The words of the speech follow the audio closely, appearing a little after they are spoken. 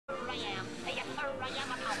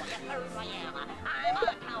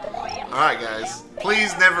Alright guys,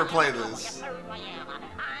 please never play this.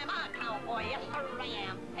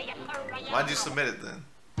 Why'd you submit it then?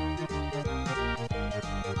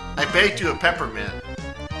 I baked you a peppermint.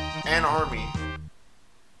 And army.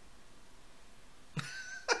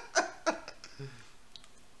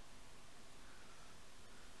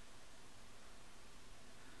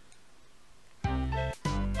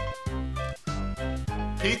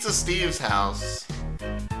 Pizza Steve's house.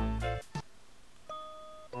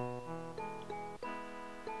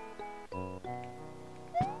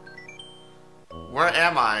 Where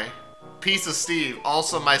am I? Pizza Steve.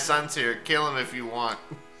 Also, my son's here. Kill him if you want.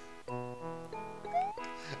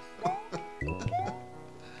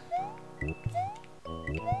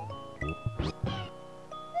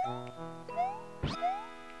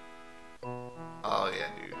 Oh, yeah,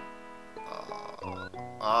 dude.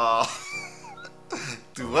 Oh.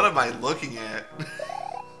 Dude, what am I looking at?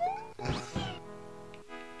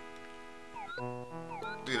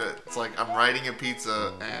 Dude, it's like I'm writing a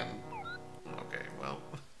pizza and... Okay, well...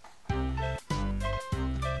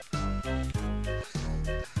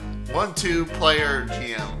 1-2 player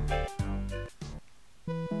GM.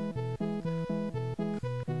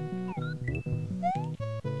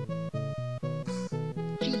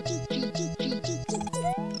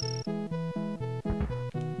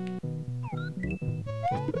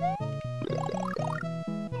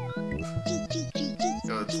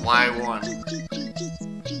 So it's Y1.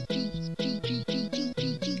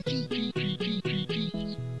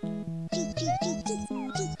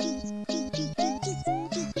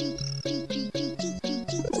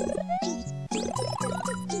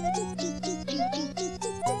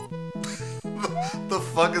 The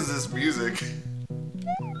fuck is this music?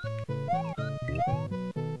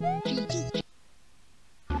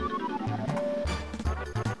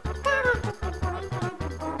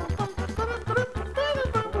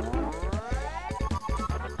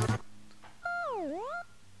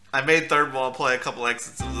 I made third wall play a couple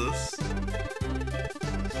exits of this.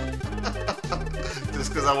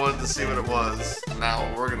 Just because I wanted to see what it was.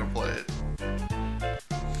 Now we're gonna play it.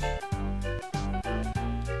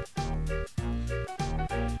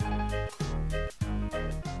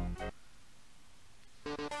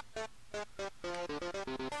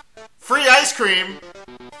 Free ice cream!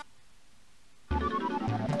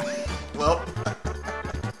 Well.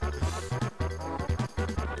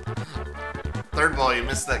 Third ball, you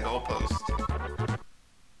missed that goalpost.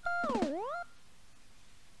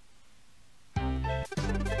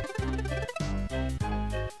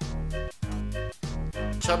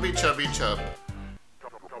 Chubby, chubby, chub.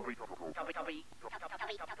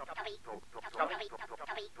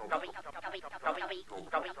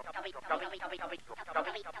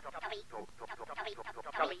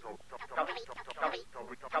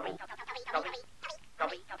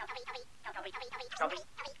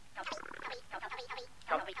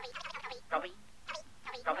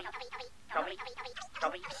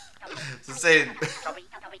 Is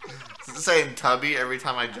it saying tubby every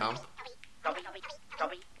time I jump?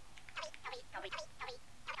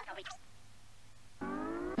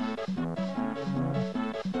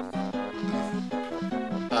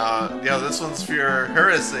 Yo, this one's for your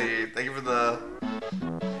heresy. Thank you for the...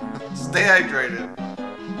 Stay hydrated.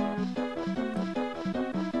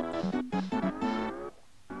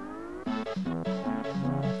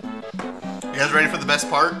 You guys ready for the best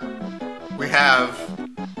part? We have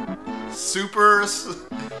super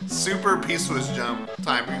P-Swiss jump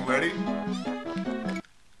time. Are you ready?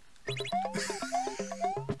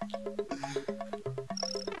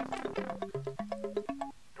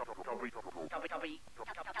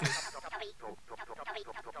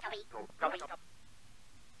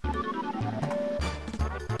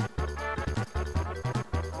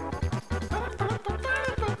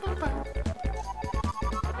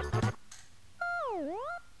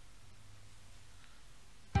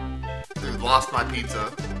 Dude, lost my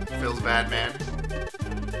pizza. Feels bad, man.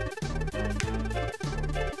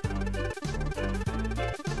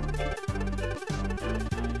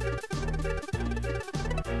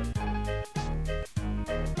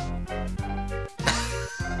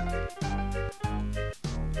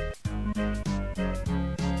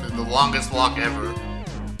 Dude, the longest walk ever.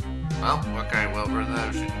 Oh, okay, well, we're in the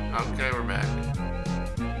ocean. Okay, we're back.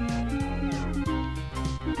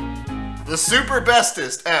 The super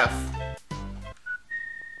bestest, F.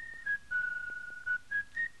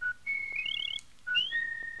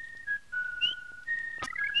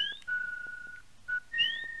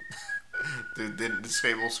 Dude, didn't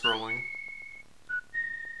disable scrolling.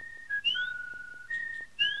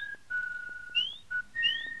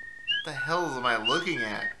 What the hell am I looking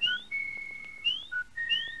at?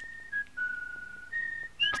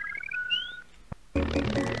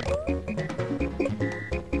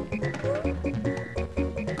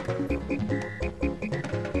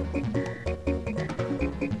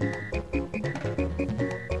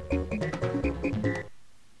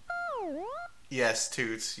 Yes,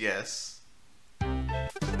 Toots, yes.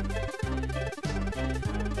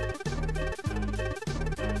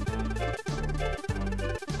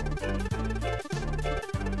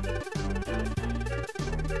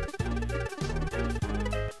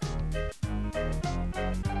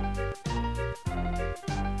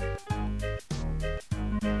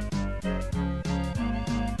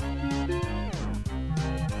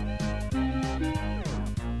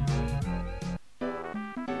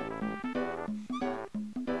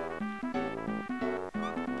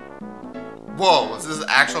 Whoa, is this an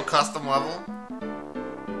actual custom level?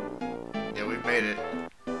 Yeah, we've made it.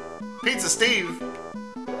 Pizza Steve!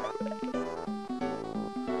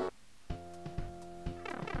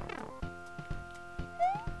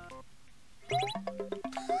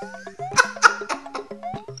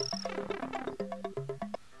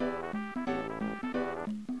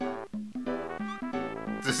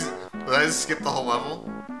 Did I just skip the whole level?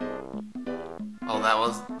 Oh,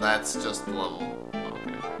 that's just the level.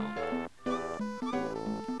 Okay.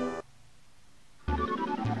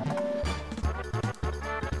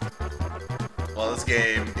 Well, this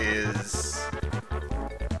game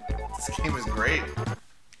is great.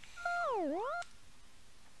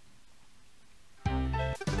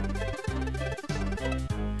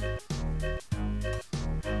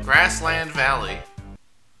 Grassland Valley.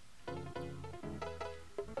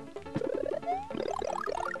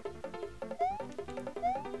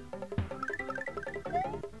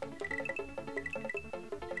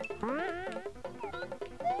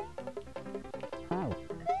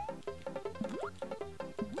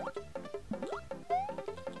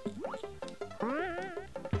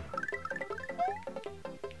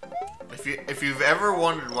 If you've ever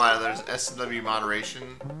wondered why there's SMW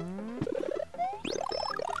moderation,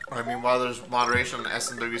 or I mean why there's moderation on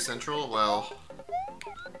SMW Central, well,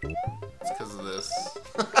 it's because of this.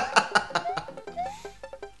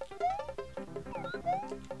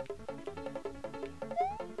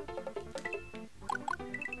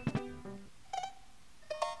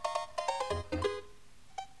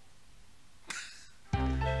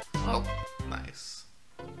 Oh, nice.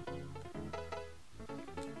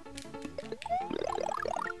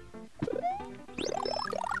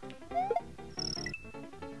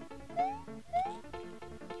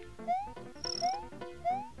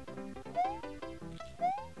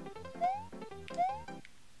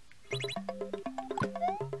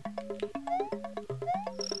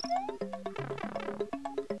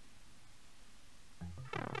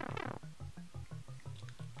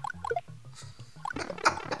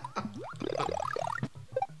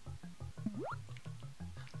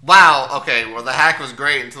 Wow, okay, well the hack was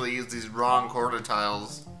great until he used these wrong quarter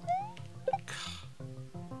tiles.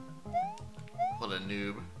 What a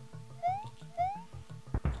noob.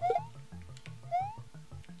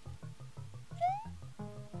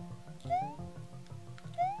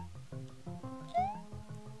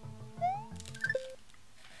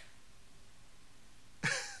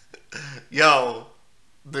 Yo,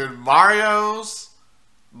 dude, Mario's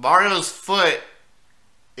foot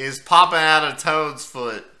is popping out of Toad's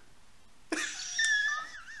foot.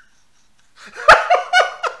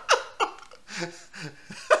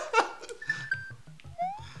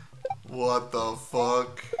 What the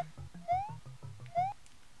fuck?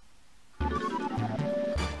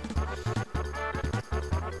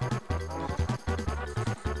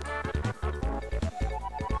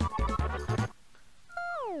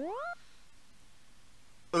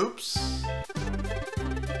 Oops.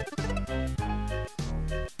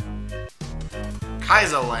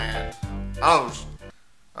 Kaizo Land. Oh,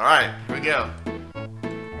 alright, here we go.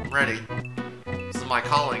 I'm ready. This is my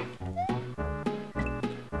calling.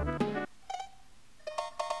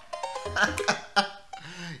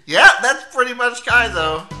 Yeah, that's pretty much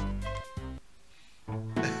Kaizo.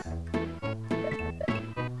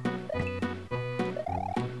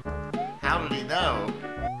 How did he know?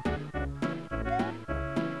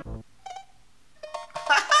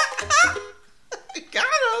 Got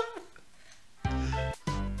him!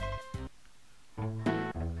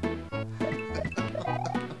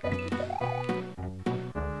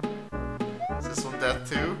 Is this one death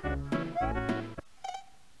too?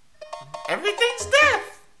 Everything's death!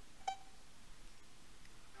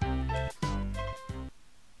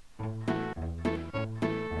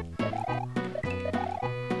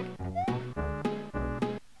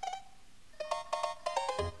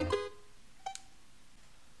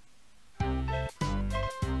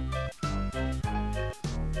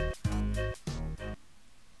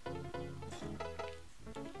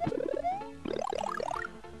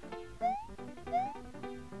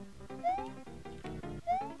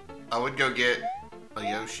 I would go get a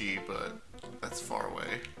Yoshi, but that's far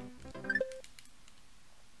away.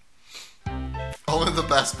 Only the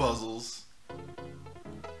best puzzles.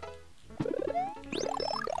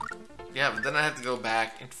 Yeah, but then I have to go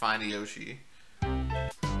back and find a Yoshi.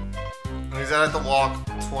 That means I have to walk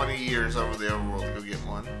 20 years over the overworld to go get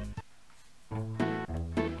one.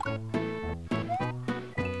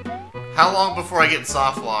 How long before I get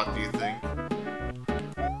soft lock, do you think?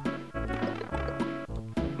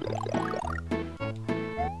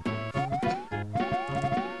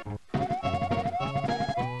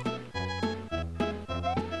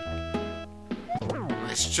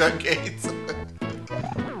 Nice chug gates.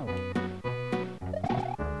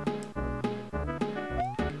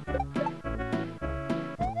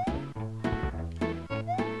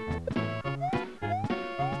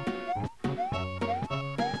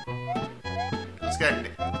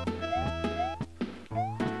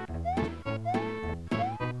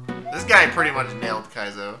 This guy pretty much nailed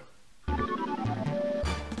Kaizo.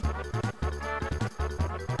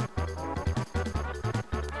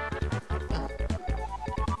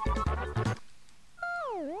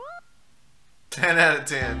 Ten out of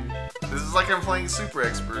 10. This is like I'm playing Super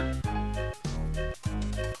Expert.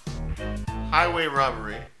 Highway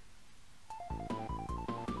robbery.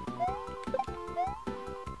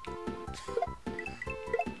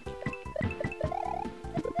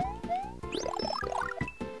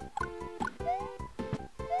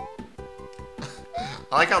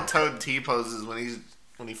 I like how Toad T-poses when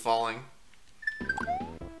he's falling.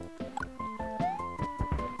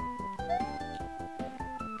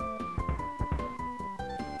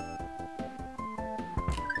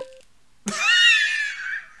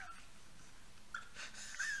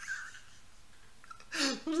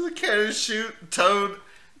 The cannon shoot Toad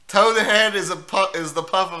head is the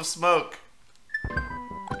puff of smoke. I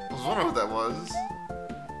was wondering what that was.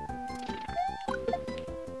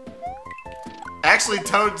 Actually,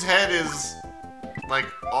 Toad's head is like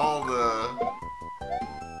all the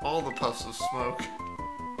puffs of smoke.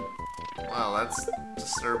 Wow, that's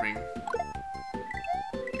disturbing.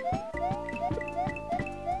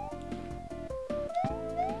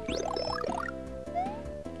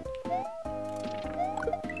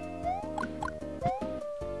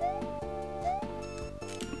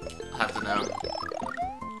 I have to know.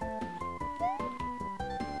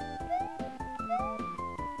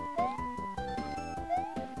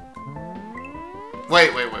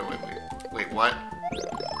 Wait, what?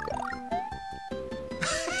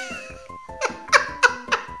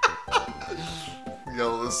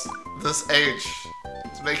 Yo, this H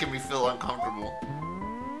is making me feel uncomfortable.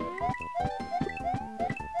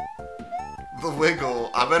 The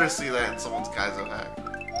wiggle, I better see that in someone's Kaizo hack.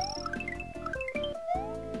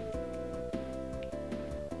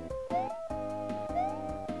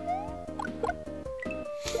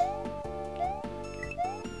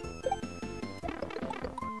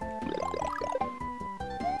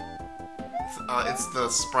 It's the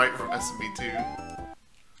sprite from SMB2.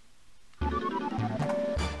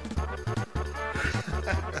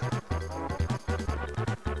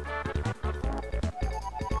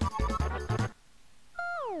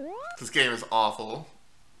 This game is awful.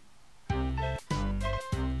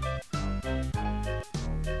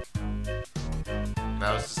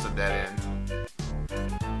 That was just a dead end.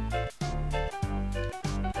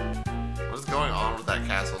 What is going on with that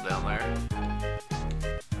castle down there?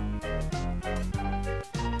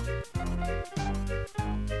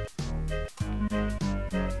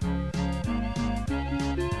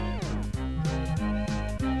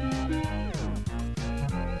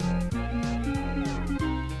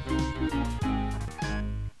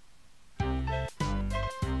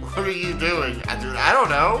 What are you doing? Dude, I don't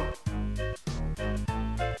know.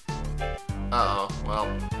 Uh-oh, well.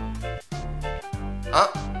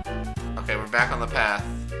 Oh! Okay, we're back on the path.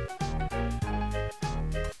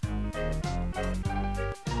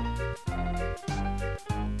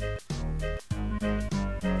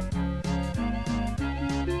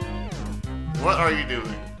 What are you doing?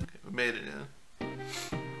 Okay, we made it in.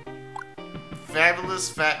 Fabulous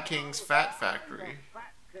Fat King's Fat Factory.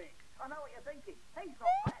 I know what you're thinking. He's not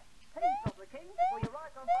fat. He's not the king. Well, you're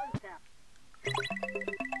right on both counts.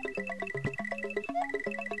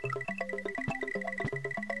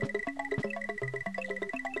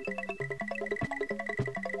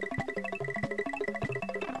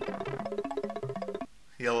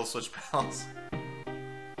 Yellow switch pals.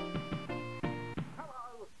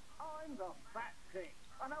 Hello, I'm the fat king.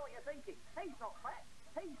 I know what you're thinking. He's not fat.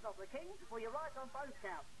 He's not the king. Well, you're right on both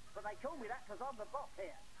counts. But they call me that because I'm the boss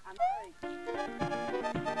here. And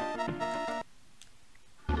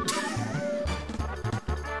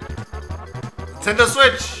Nintendo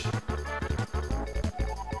Switch!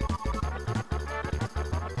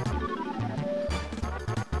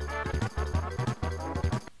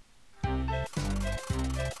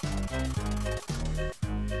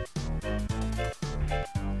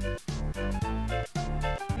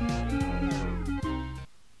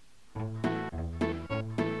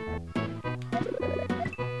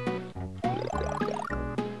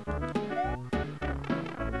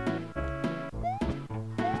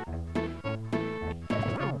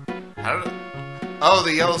 How did it... Oh,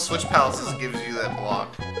 the yellow switch palaces gives you that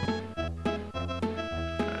block. Okay.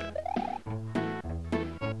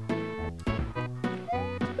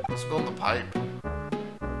 Let's go in the pipe.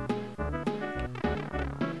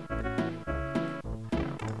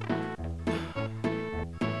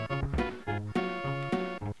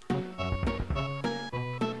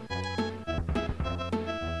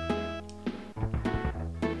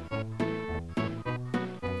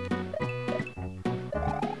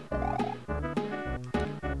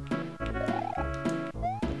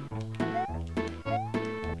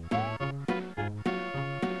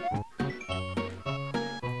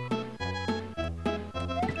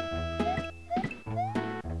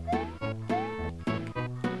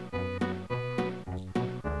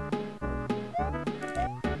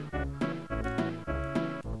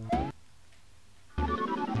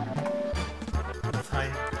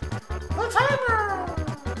 The timer!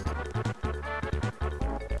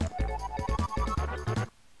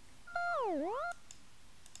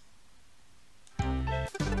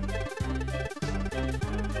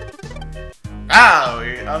 Ah,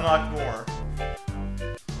 we unlocked more.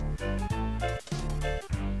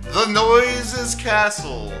 The Noises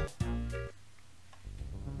Castle.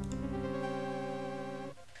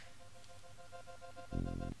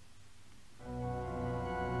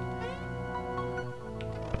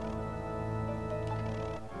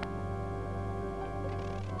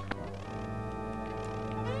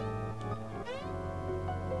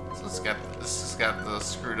 This has got the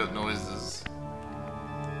screwed up noises.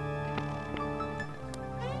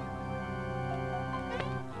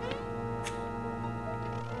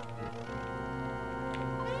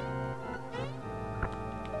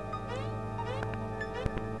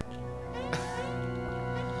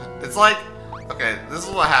 It's like, okay, this is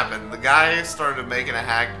what happened. The guy started making a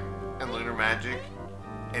hack in Lunar Magic,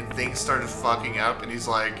 and things started fucking up, and he's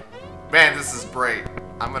like, man, this is great.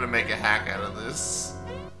 I'm gonna make a hack out of this.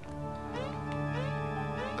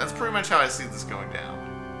 That's pretty much how I see this going down.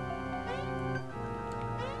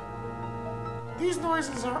 These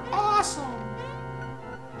noises are awesome!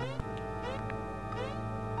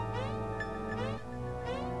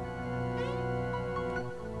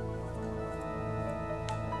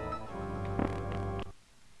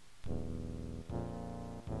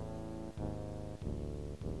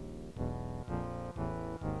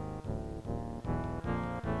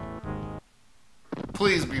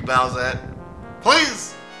 Please be Bowsette.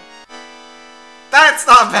 Please! That's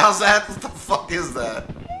not Bowsette! What the fuck is that?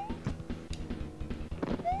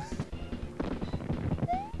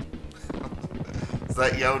 Is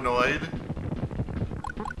that Yo-Noid?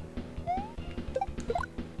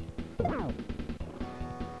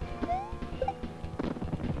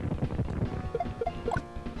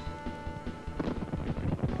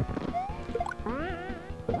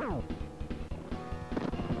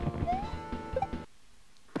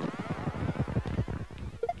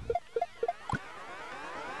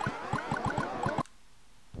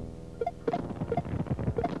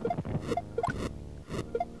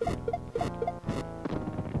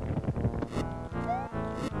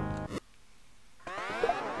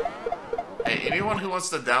 Hey, anyone who wants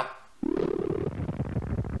to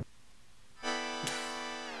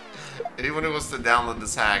anyone who wants to download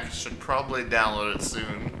this hack should probably download it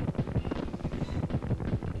soon.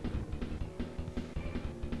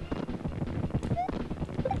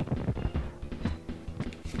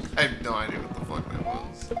 I have no idea what the fuck that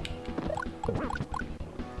was.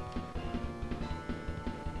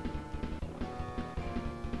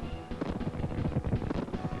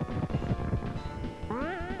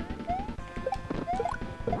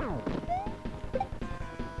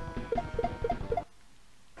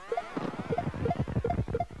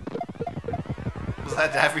 Was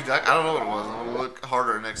that Daffy Duck? I don't know what it was. I'm gonna look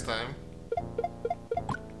harder next time.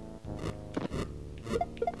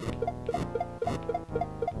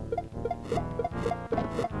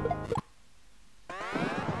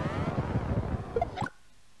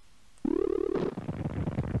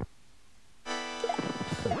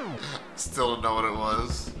 Still don't know what it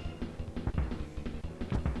was.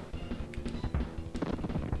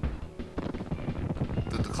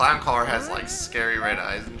 Dude, the clown car has like scary red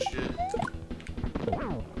eyes and shit.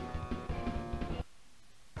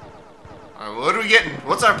 are we getting?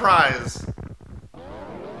 What's our prize?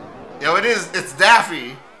 Yo, it's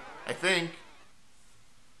Daffy, I think.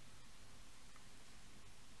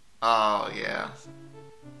 Oh, yeah.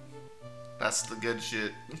 That's the good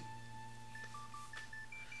shit.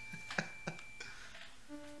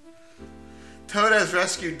 Toad has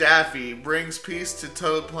rescued Daffy, brings peace to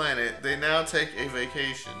Toad Planet. They now take a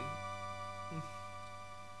vacation.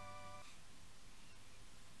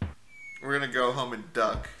 We're gonna go home and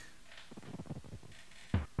duck.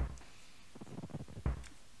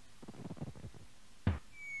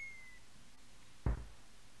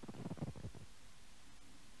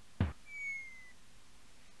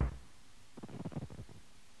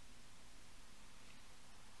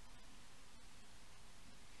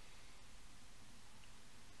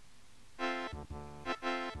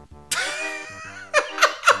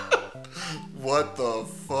 What the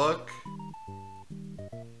fuck?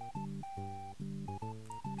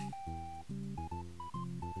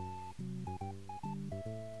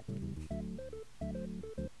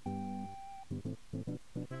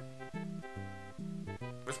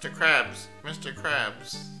 Mr. Krabs, Mr.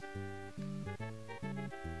 Krabs.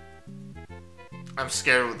 I'm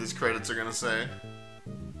scared what these credits are gonna say.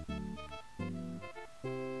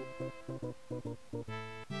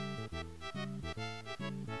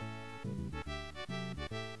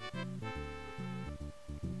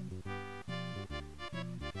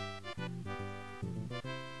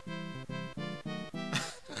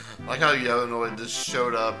 Like how Yellownoid just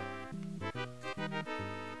showed up.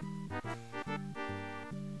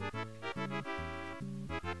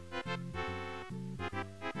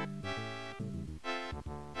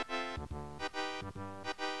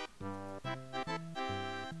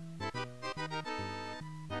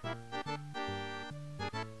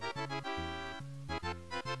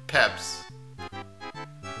 Peps.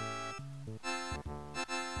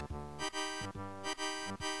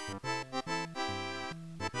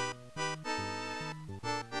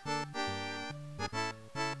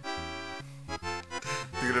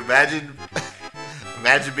 Dude, imagine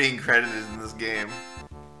being credited in this game.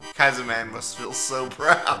 Kaiserman must feel so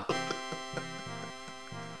proud.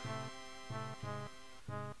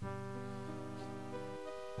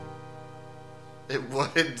 It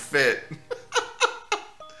wouldn't fit.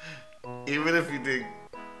 Even if you did.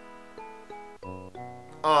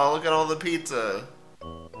 Oh, look at all the pizza.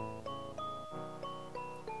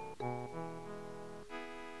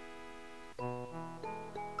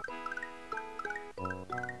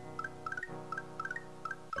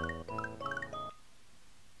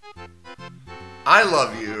 I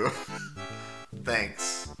love you.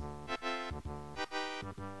 Thanks.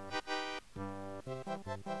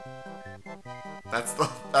 That's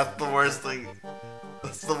the worst thing.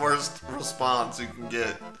 That's the worst response you can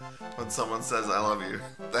get when someone says I love you.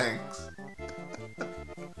 Thanks.